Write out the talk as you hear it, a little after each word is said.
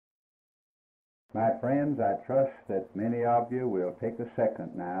My friends, I trust that many of you will take a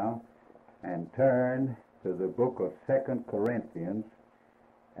second now and turn to the book of 2 Corinthians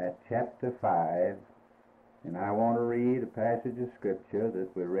at chapter 5. And I want to read a passage of Scripture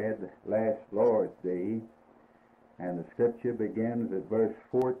that we read last Lord's Day. And the Scripture begins at verse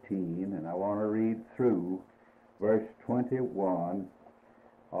 14, and I want to read through verse 21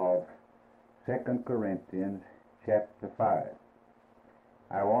 of 2 Corinthians chapter 5.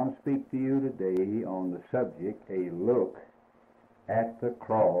 I want to speak to you today on the subject, a look at the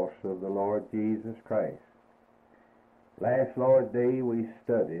cross of the Lord Jesus Christ. Last Lord's Day we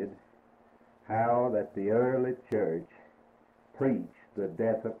studied how that the early church preached the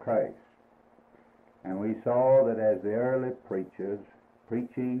death of Christ. And we saw that as the early preachers,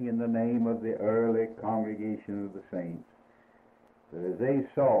 preaching in the name of the early congregation of the saints, that as they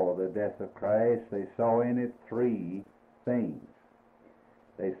saw the death of Christ, they saw in it three things.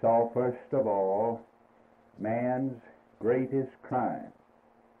 They saw, first of all, man's greatest crime.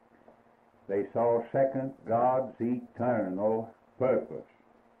 They saw, second, God's eternal purpose.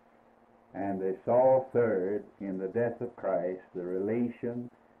 And they saw, third, in the death of Christ, the relation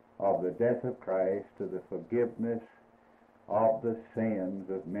of the death of Christ to the forgiveness of the sins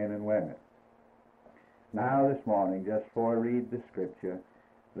of men and women. Now this morning, just before I read the Scripture,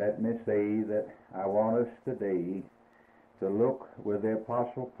 let me say that I want us today to look with the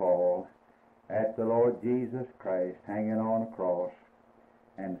Apostle Paul at the Lord Jesus Christ hanging on a cross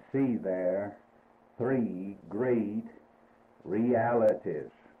and see there three great realities.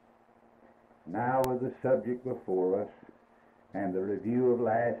 Now with the subject before us and the review of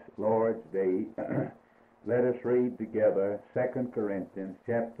last Lord's Day, let us read together 2 Corinthians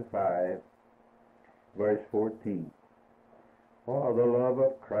chapter 5, verse 14. For the love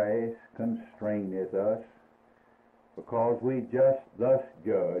of Christ constraineth us, because we just thus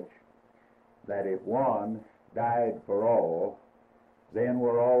judge that if one died for all, then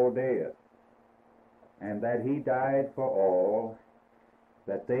we're all dead, and that he died for all,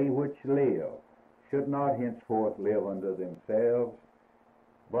 that they which live should not henceforth live unto themselves,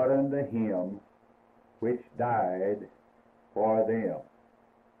 but unto him which died for them,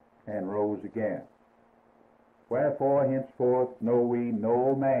 and rose again. Wherefore henceforth know we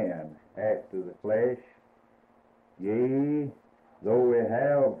no man after the flesh. Yea, though we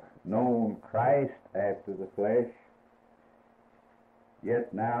have known Christ after the flesh,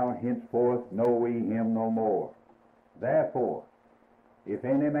 yet now henceforth know we him no more. Therefore, if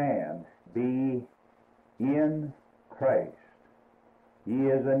any man be in Christ, he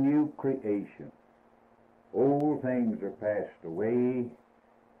is a new creation. Old things are passed away.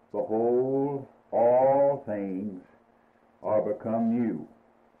 Behold, all things are become new.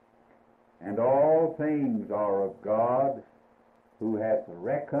 And all things are of God, who hath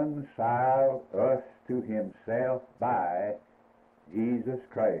reconciled us to himself by Jesus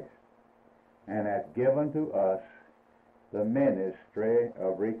Christ, and hath given to us the ministry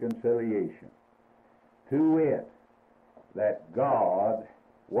of reconciliation. To wit, that God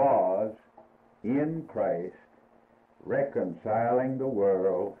was in Christ reconciling the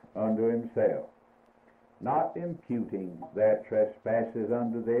world unto himself, not imputing their trespasses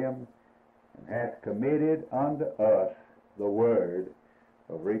unto them, and hath committed unto us the word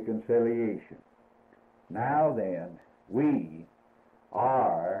of reconciliation. Now then, we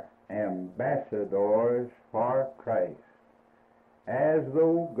are ambassadors for Christ, as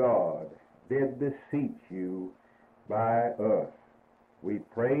though God did beseech you by us. We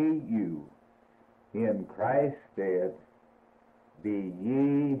pray you, in Christ's stead, be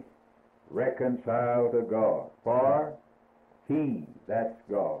ye reconciled to God. For he, that's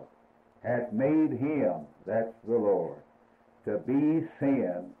God, hath made him, that's the Lord, to be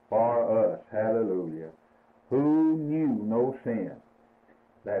sin for us, hallelujah, who knew no sin,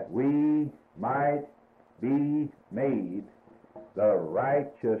 that we might be made the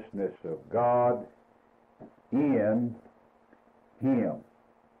righteousness of God in him.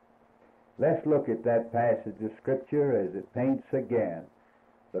 Let's look at that passage of Scripture as it paints again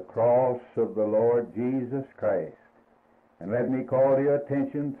the cross of the Lord Jesus Christ. And let me call to your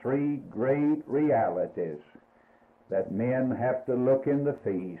attention three great realities that men have to look in the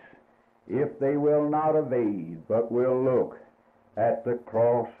face if they will not evade, but will look at the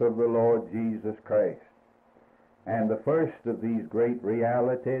cross of the Lord Jesus Christ. And the first of these great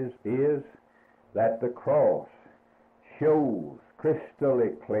realities is that the cross shows crystal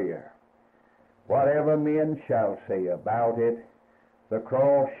clear. Whatever men shall say about it, the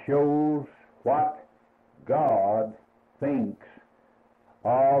cross shows what God thinks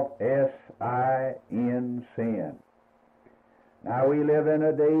of sin. Now we live in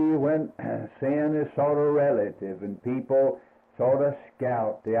a day when sin is sort of relative and people sort of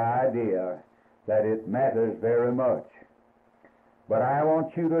scout the idea that it matters very much. But I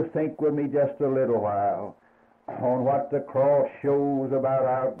want you to think with me just a little while on what the cross shows about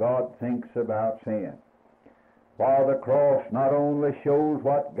how God thinks about sin. For the cross not only shows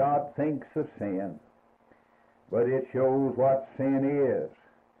what God thinks of sin, but it shows what sin is.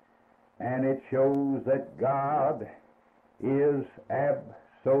 And it shows that God is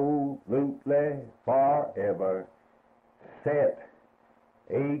absolutely forever set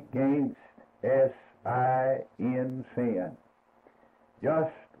against sin.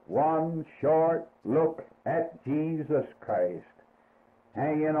 Just one short look at Jesus Christ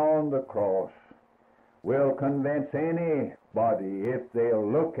hanging on the cross will convince anybody, if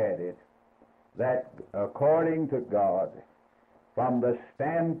they'll look at it, that according to God, from the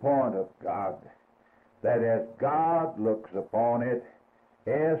standpoint of God, that as God looks upon it,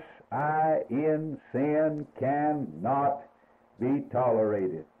 sin cannot be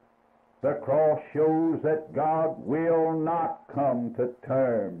tolerated. The cross shows that God will not come to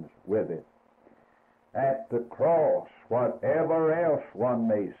terms with it. At the cross, whatever else one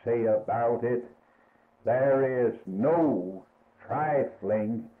may say about it, there is no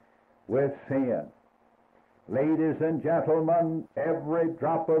trifling with sin. Ladies and gentlemen, every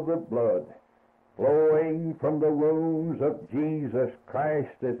drop of the blood flowing from the wounds of Jesus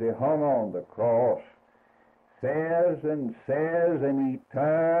Christ as he hung on the cross says in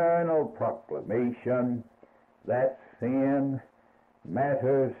eternal proclamation that sin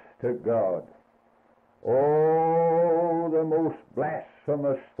matters to God. Oh, the most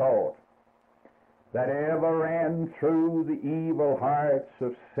blasphemous thought that ever ran through the evil hearts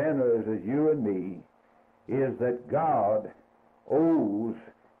of sinners as you and me is that God owes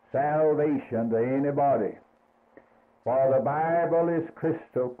salvation to anybody. For the Bible is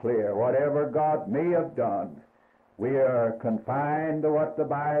crystal clear. Whatever God may have done, we are confined to what the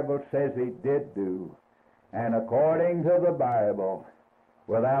Bible says he did do. And according to the Bible,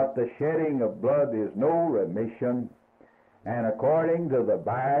 without the shedding of blood is no remission. And according to the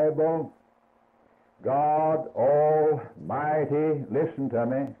Bible, God Almighty, listen to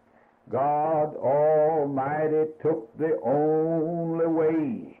me, God Almighty took the only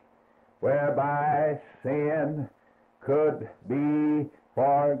way whereby sin could be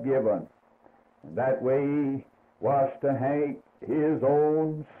forgiven. And that way was to hang his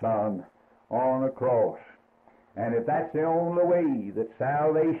own Son on a cross. And if that's the only way that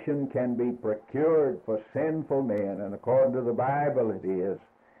salvation can be procured for sinful men, and according to the Bible it is,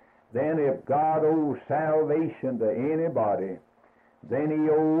 then if God owes salvation to anybody, then he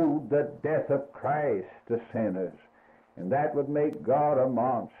owed the death of Christ to sinners. And that would make God a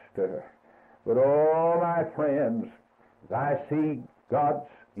monster. But oh, my friends, as I see God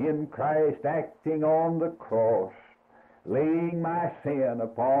in Christ acting on the cross, laying my sin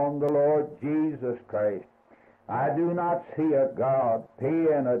upon the Lord Jesus Christ, I do not see a God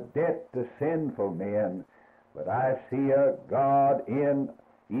paying a debt to sinful men, but I see a God in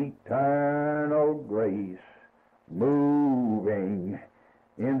eternal grace moving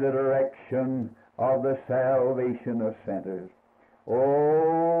in the direction of the salvation of sinners.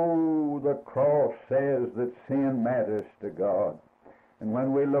 Oh, the cross says that sin matters to God. And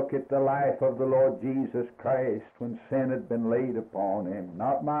when we look at the life of the Lord Jesus Christ, when sin had been laid upon him,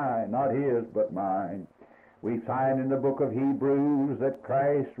 not mine, not his, but mine, we find in the book of Hebrews that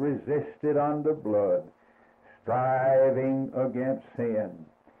Christ resisted under blood, striving against sin.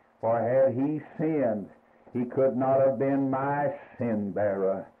 For had he sinned, he could not have been my sin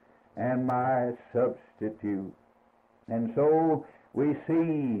bearer and my substitute. And so we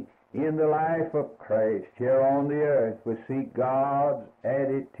see in the life of Christ here on the earth, we see God's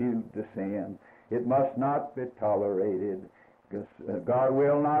attitude to sin. It must not be tolerated, because God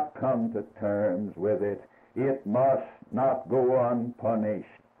will not come to terms with it. It must not go unpunished.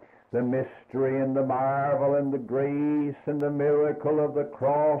 The mystery and the marvel and the grace and the miracle of the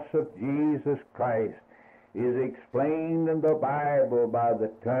cross of Jesus Christ is explained in the Bible by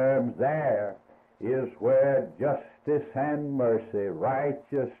the terms, there is where justice and mercy,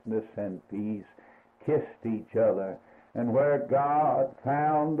 righteousness and peace kissed each other, and where God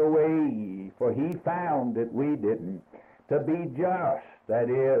found a way, for he found it, we didn't, to be just, that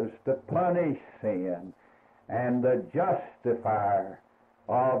is, to punish sin, and the justifier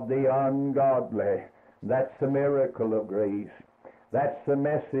of the ungodly. That's the miracle of grace. That's the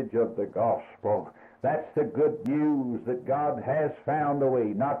message of the gospel. That's the good news that God has found a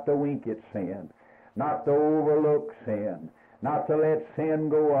way not to wink at sin, not to overlook sin, not to let sin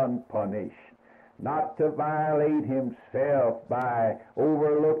go unpunished. not to violate himself by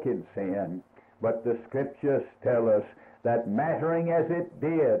overlooking sin. But the Scriptures tell us that mattering as it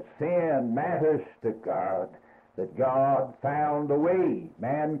did, sin matters to God, that God found a way.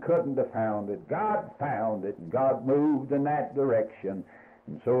 Man couldn't have found it. God found it, and God moved in that direction.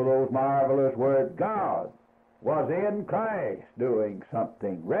 And so those marvelous words, God was in Christ doing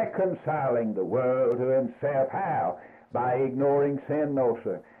something, reconciling the world to himself. How? By ignoring sin? No,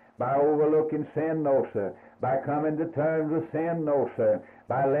 sir. By overlooking sin? No, sir. By coming to terms with sin? No, sir.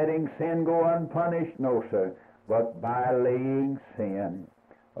 By letting sin go unpunished? No, sir. But by laying sin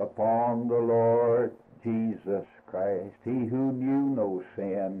upon the Lord Jesus Christ. He who knew no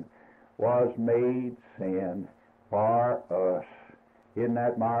sin was made sin for us. Isn't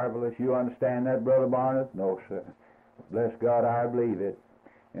that marvelous? You understand that, Brother Barnard? No, sir. Bless God, I believe it,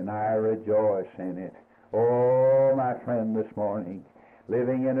 and I rejoice in it. Oh, my friend, this morning,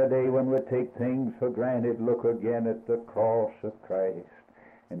 living in a day when we take things for granted, look again at the cross of Christ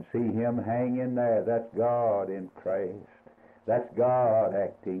and see him hanging there. That's God in Christ. That's God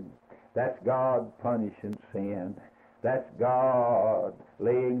acting. That's God punishing sin. That's God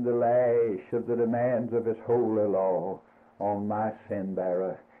laying the lash of the demands of his holy law on my sin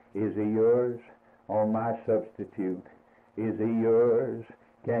bearer. Is he yours? On my substitute. Is he yours?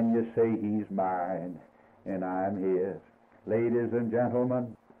 Can you say he's mine and I'm his? Ladies and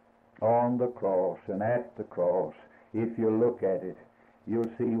gentlemen, on the cross and at the cross, if you look at it,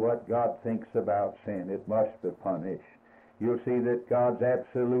 you'll see what God thinks about sin. It must be punished. You'll see that God's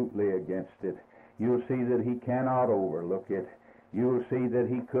absolutely against it. You'll see that he cannot overlook it. You'll see that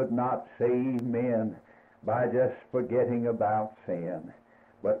he could not save men by just forgetting about sin,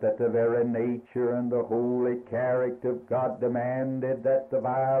 but that the very nature and the holy character of God demanded that the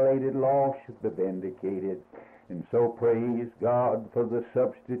violated law should be vindicated. And so praise God for the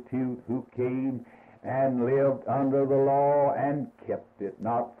substitute who came and lived under the law and kept it,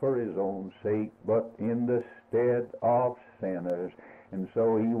 not for his own sake, but in the stead of sinners. And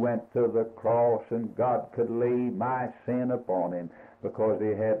so he went to the cross, and God could lay my sin upon him because he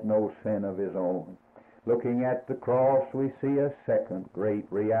had no sin of his own. Looking at the cross, we see a second great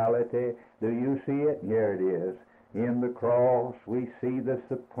reality. Do you see it? Here it is. In the cross, we see the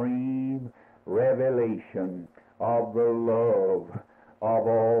supreme revelation of the love of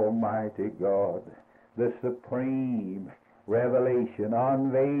Almighty God. The supreme revelation,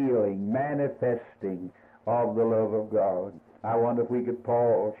 unveiling, manifesting of the love of God. I wonder if we could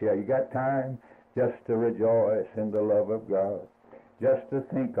pause here. You got time? Just to rejoice in the love of God. Just to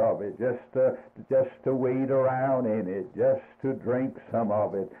think of it, just to wade around in it, just to drink some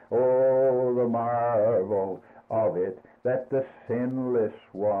of it. Oh, the marvel of it, that the sinless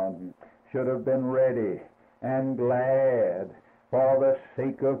one should have been ready and glad for the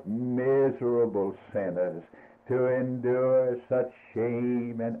sake of miserable sinners to endure such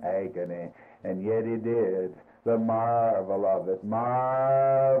shame and agony. And yet he did. The marvel of it,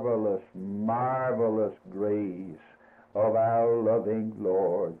 marvelous, marvelous grace of our loving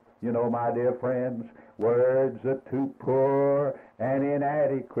Lord. You know, my dear friends, words are too poor and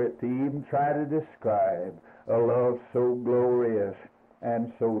inadequate to even try to describe a love so glorious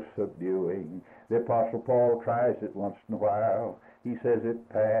and so subduing. The Apostle Paul tries it once in a while. He says it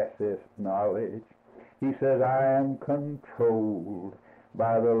passeth knowledge. He says, I am controlled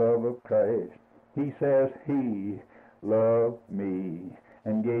by the love of Christ. He says, he loved me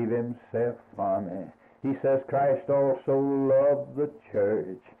and gave himself for me. He says, Christ also loved the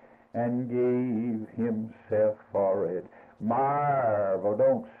church and gave himself for it. Marvel,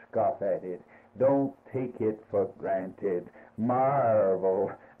 don't scoff at it. Don't take it for granted.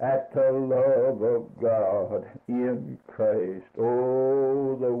 Marvel at the love of God in Christ.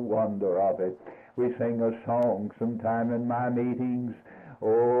 Oh, the wonder of it. We sing a song sometime in my meetings.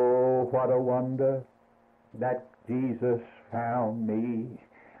 Oh, what a wonder that Jesus found me.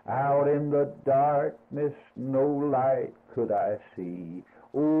 Out in the darkness no light could I see.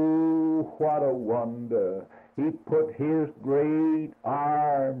 Oh, what a wonder. He put his great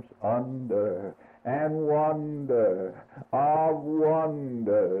arms under, and wonder of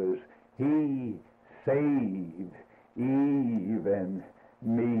wonders, he saved even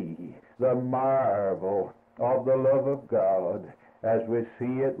me. The marvel of the love of God as we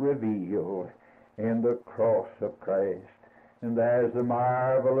see it revealed in the cross of Christ. And there's the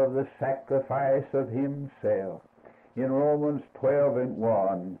marvel of the sacrifice of himself. In Romans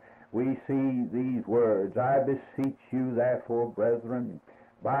 12:1, we see these words, I beseech you therefore, brethren,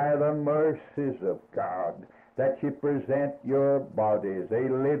 by the mercies of God, that you present your bodies a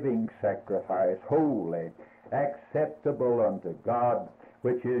living sacrifice, holy, acceptable unto God,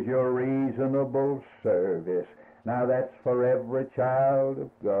 which is your reasonable service. Now that's for every child of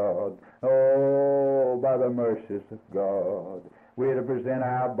God. Oh, by the mercies of God, we're to present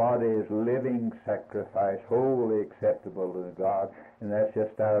our bodies living sacrifice, wholly acceptable to God. And that's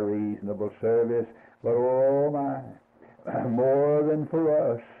just our reasonable service. But oh my, more than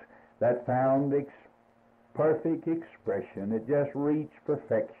for us, that found perfect expression. It just reached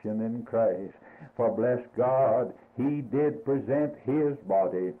perfection in Christ. For bless God, He did present His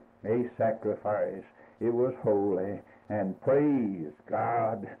body a sacrifice. It was holy, and praise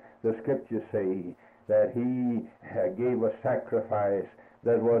God, the Scriptures say that He gave a sacrifice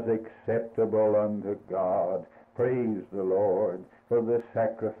that was acceptable unto God. Praise the Lord for the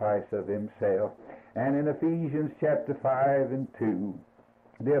sacrifice of Himself. And in Ephesians chapter 5 and 2,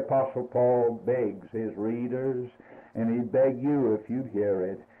 the Apostle Paul begs his readers, and he'd beg you, if you'd hear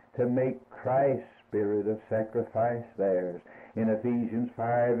it, to make Christ's spirit of sacrifice theirs. In Ephesians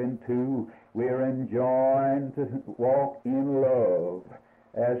 5 and 2, we're enjoined to walk in love,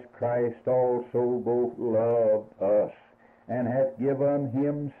 as Christ also both loved us, and hath given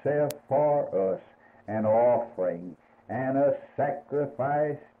Himself for us, an offering and a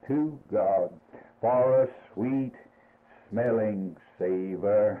sacrifice to God, for a sweet smelling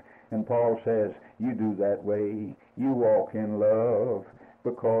savor. And Paul says, you do that way. You walk in love.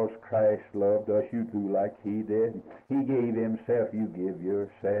 Because Christ loved us, you do like He did. He gave Himself, you give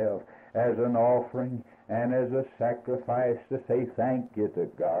yourself as an offering and as a sacrifice to say thank you to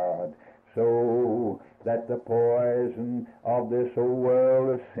God, so that the poison of this old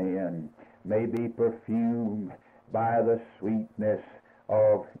world of sin may be perfumed by the sweetness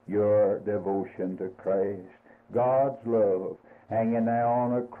of your devotion to Christ. God's love hanging there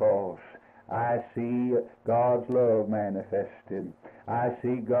on a cross. I see God's love manifested. I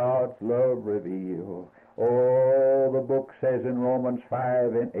see God's love revealed. Oh, the book says in Romans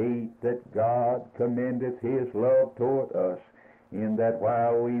 5 and 8 that God commendeth His love toward us, in that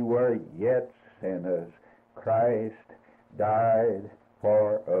while we were yet sinners, Christ died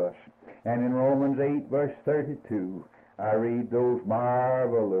for us. And in Romans 8 verse 32, I read those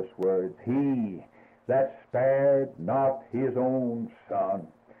marvelous words, He that spared not His own Son,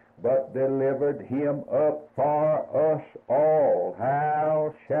 but delivered Him up for us all,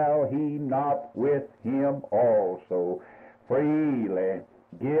 how shall He not with Him also freely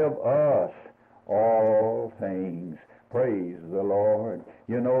give us all things? Praise the Lord.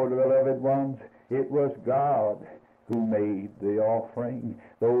 You know, beloved ones, it was God who made the offering.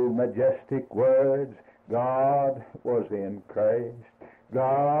 Those majestic words, God was in Christ.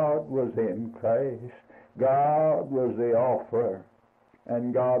 God was in Christ. God was the offerer,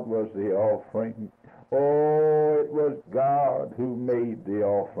 and God was the offering. Oh, it was God who made the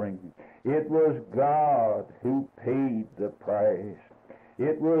offering. It was God who paid the price.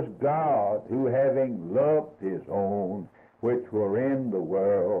 It was God who, having loved His own, which were in the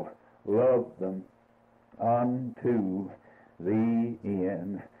world, loved them unto the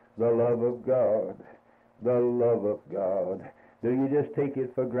end. The love of God. The love of God. Do you just take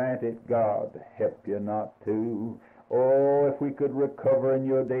it for granted? God help you not to. Oh, if we could recover in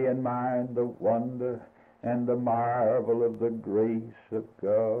your day and mind the wonder and the marvel of the grace of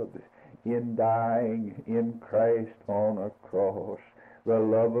God in dying in Christ on a cross. The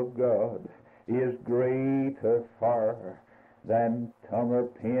love of God is greater far than tongue or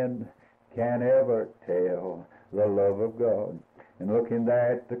pen can ever tell. The love of God. And looking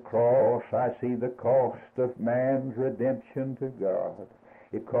there at the cross, I see the cost of man's redemption to God.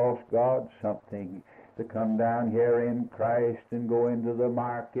 It cost God something to come down here in Christ and go into the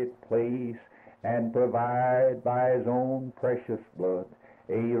marketplace and provide by His own precious blood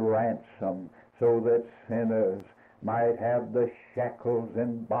a ransom, so that sinners might have the shackles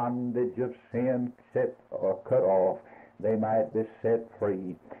and bondage of sin set or cut off. They might be set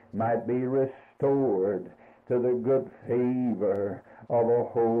free, might be restored to the good favor of a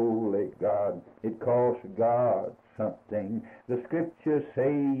holy God. It cost God something. The Scriptures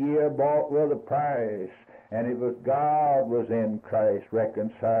say, ye are bought with a price, and it was God was in Christ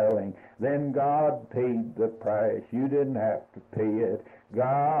reconciling. Then God paid the price. You didn't have to pay it.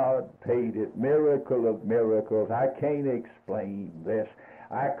 God paid it. Miracle of miracles. I can't explain this.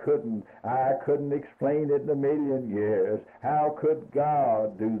 I couldn't explain it in a million years. How could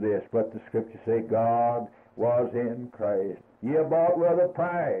God do this? But the Scriptures say God was in Christ. You're bought with a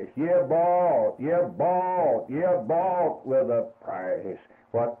price. You're bought with a price.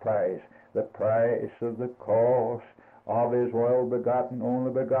 What price? The price of the cost of His well-begotten,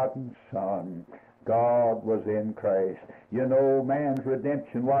 only begotten Son. God was in Christ. You know, man's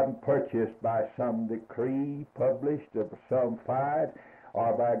redemption wasn't purchased by some decree published or some fight.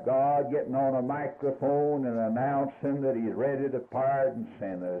 or by God getting on a microphone and announcing that he's ready to pardon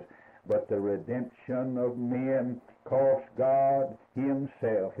sinners. But the redemption of men cost God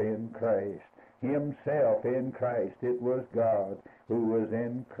himself in Christ. Himself in Christ. It was God who was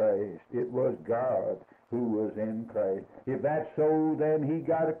in Christ. It was God who was in Christ. If that's so, then he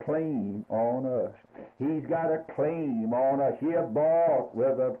got a claim on us. He's got a claim on us. He bought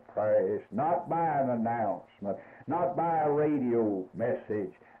with a price, not by an announcement, not by a radio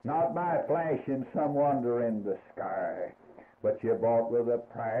message, not by flashing some wonder in the sky, but you bought with the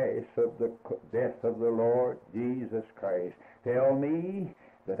price of the death of the Lord Jesus Christ. Tell me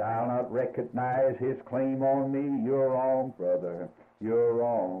that I'll not recognize his claim on me. You're wrong, brother. You're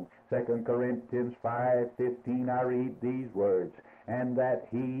wrong. 2 Corinthians 5:15, I read these words, and that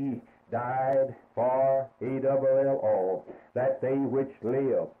he died for all, that they which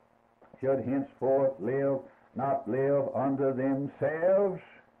live should henceforth live, not live unto themselves,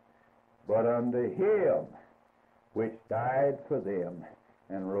 but unto him which died for them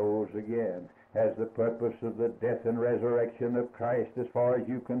and rose again. Has the purpose of the death and resurrection of Christ, as far as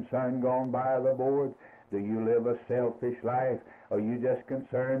you're concerned, gone by the board? Do you live a selfish life? Are you just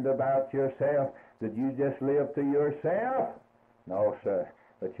concerned about yourself? Did you just live to yourself? No, sir.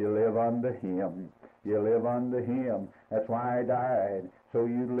 But you live unto him. You live unto him. That's why I died, so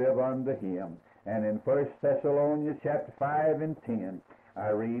you live unto him. And in 1 Thessalonians chapter 5 and 10, I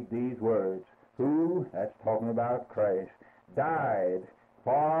read these words. Who, that's talking about Christ, died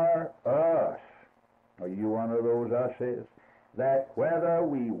for us. Are you one of those us's? That whether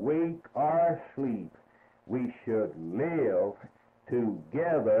we wake or sleep, we should live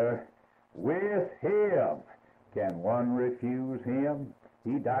together with him. Can one refuse him?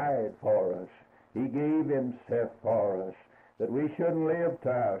 He died for us. He gave himself for us, that we shouldn't live to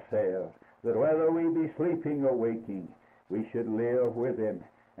ourselves, that whether we be sleeping or waking, we should live with him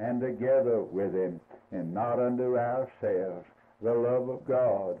and together with him, and not unto ourselves. The love of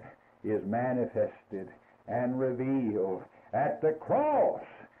God is manifested and revealed at the cross.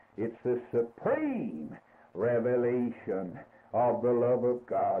 It's the supreme revelation of the love of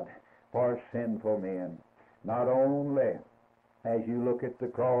God for sinful men. Not only as you look at the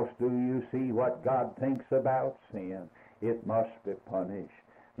cross do you see what God thinks about sin. It must be punished.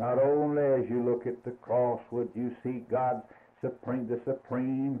 Not only as you look at the cross would you see the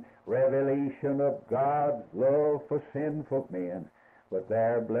supreme revelation of God's love for sinful men, but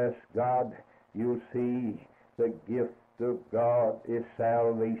there, bless God, you'll see the gift of God is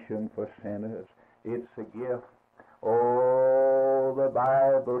salvation for sinners. It's a gift. Oh, the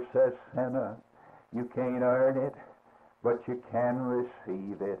Bible says, sinner, you can't earn it, but you can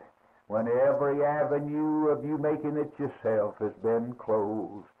receive it. When every avenue of you making it yourself has been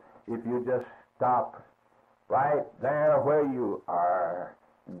closed, if you just stop right there where you are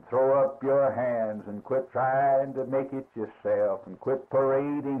and throw up your hands and quit trying to make it yourself and quit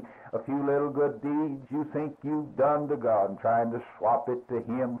parading a few little good deeds you think you've done to God and trying to swap it to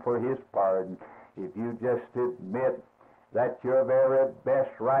him for his pardon. If you just admit that your very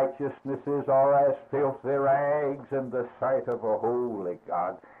best righteousnesses are as filthy rags in the sight of a holy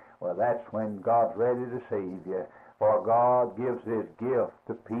God, well, that's when God's ready to save you. For God gives his gift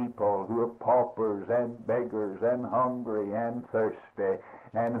to people who are paupers and beggars and hungry and thirsty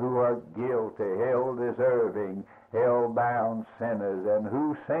and who are guilty, hell-deserving, hell-bound sinners, and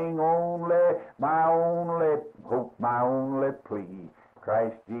who sing only, my only hope, my only plea.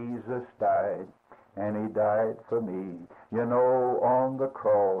 Christ Jesus died, and he died for me. You know, on the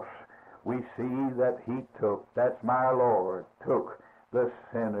cross, we see that he took, that's my Lord, took the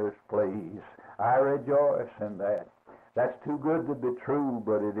sinner's place. I rejoice in that. That's too good to be true,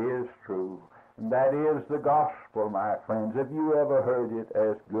 but it is true. And that is the gospel, my friends. Have you ever heard it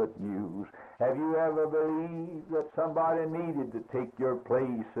as good news? Have you ever believed that somebody needed to take your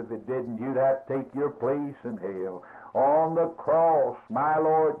place? If it didn't, you'd have to take your place in hell. On the cross, my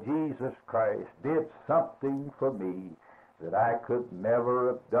Lord Jesus Christ did something for me that I could never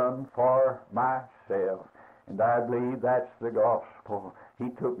have done for myself. And I believe that's the gospel. He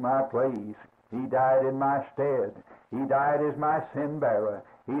took my place. He died in my stead. He died as my sin bearer.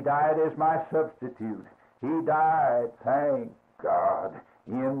 He died as my substitute. He died, thank God,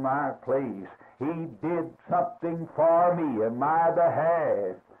 in my place. He did something for me in my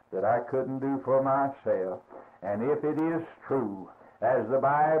behalf that I couldn't do for myself. And if it is true, as the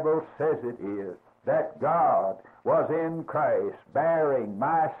Bible says it is, that God was in Christ bearing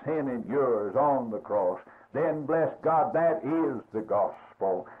my sin and yours on the cross, then bless God, that is the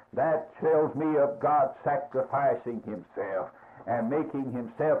gospel. That tells me of God sacrificing himself and making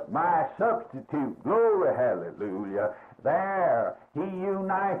himself my substitute. Glory, hallelujah. There he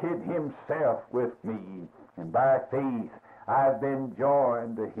united himself with me, and by faith I've been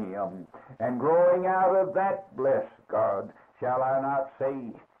joined to him. And growing out of that, bless God, shall I not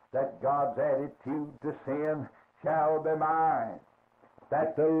say that God's attitude to sin shall be mine?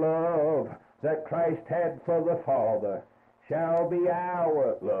 That the love that Christ had for the Father shall be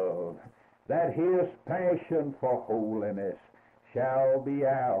our love. That his passion for holiness shall be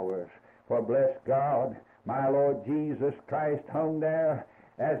ours. For bless God, my Lord Jesus Christ hung there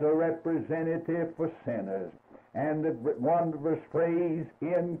as a representative for sinners. And the wondrous phrase,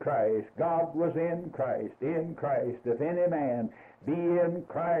 in Christ. God was in Christ, in Christ. If any man be in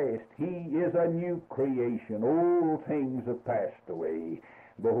Christ, he is a new creation. Old things have passed away.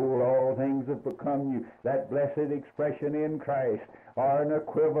 Behold, all things have become new. That blessed expression, in Christ, or an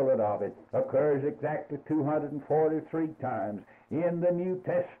equivalent of it, occurs exactly 243 times in the New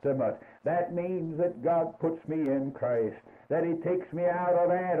Testament. That means that God puts me in Christ, that he takes me out of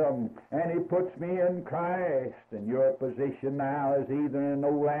Adam and he puts me in Christ. And your position now is either in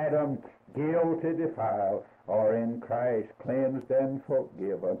old Adam, guilty, defiled, or in Christ, cleansed and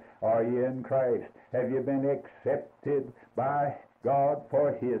forgiven. Are you in Christ? Have you been accepted by God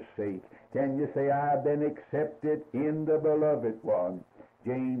for his sake? Can you say, I've been accepted in the beloved one?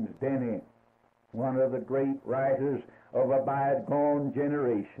 James Denny, one of the great writers of a bygone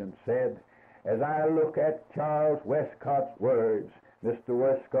generation, said, as I look at Charles Westcott's words, Mr.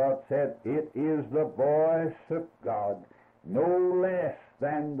 Westcott said, it is the voice of God, no less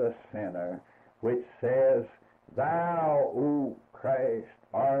than the sinner, which says, Thou, O Christ,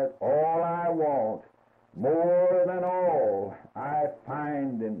 art all I want, more than all I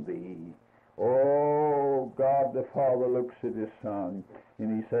find in thee. Oh, God the Father looks at his Son,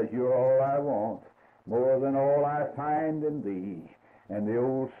 and he says, you're all I want, more than all I find in thee. And the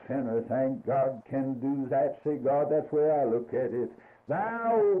old sinner, thank God, can do that. Say, God, that's where I look at it.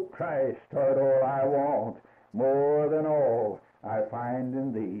 Thou, Christ, art all I want, more than all I find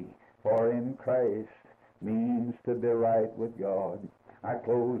in thee. For in Christ means to be right with God. I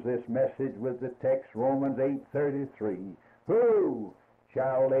close this message with the text, Romans 8:33. Who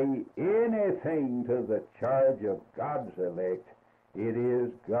shall lay anything to the charge of God's elect? It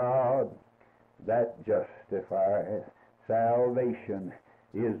is God that justifieth. Salvation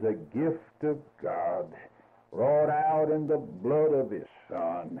is the gift of God, wrought out in the blood of his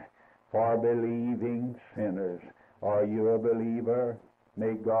Son for believing sinners. Are you a believer?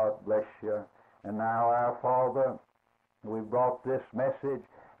 May God bless you. And now, our Father, we brought this message,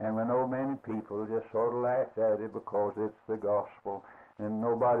 and we know many people just sort of laugh at it because it's the gospel, and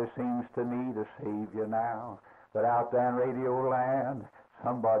nobody seems to need a Savior now. But out there in radio land,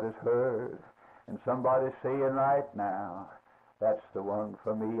 somebody's heard, and somebody's saying right now, that's the one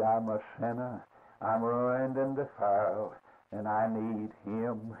for me. I'm a sinner. I'm ruined and defiled, and I need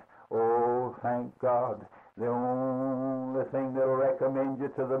him. Oh, thank God. The only thing that will recommend you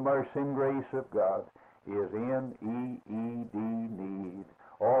to the mercy and grace of God is N-E-E-D, need.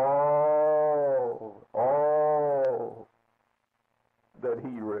 All that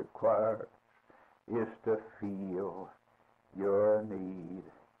he requires is to feel your need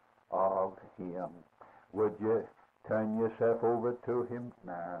of him. Would you turn yourself over to him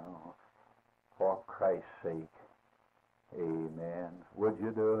now for Christ's sake? Amen. Would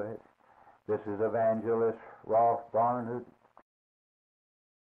you do it? This is evangelist Rolfe Barnard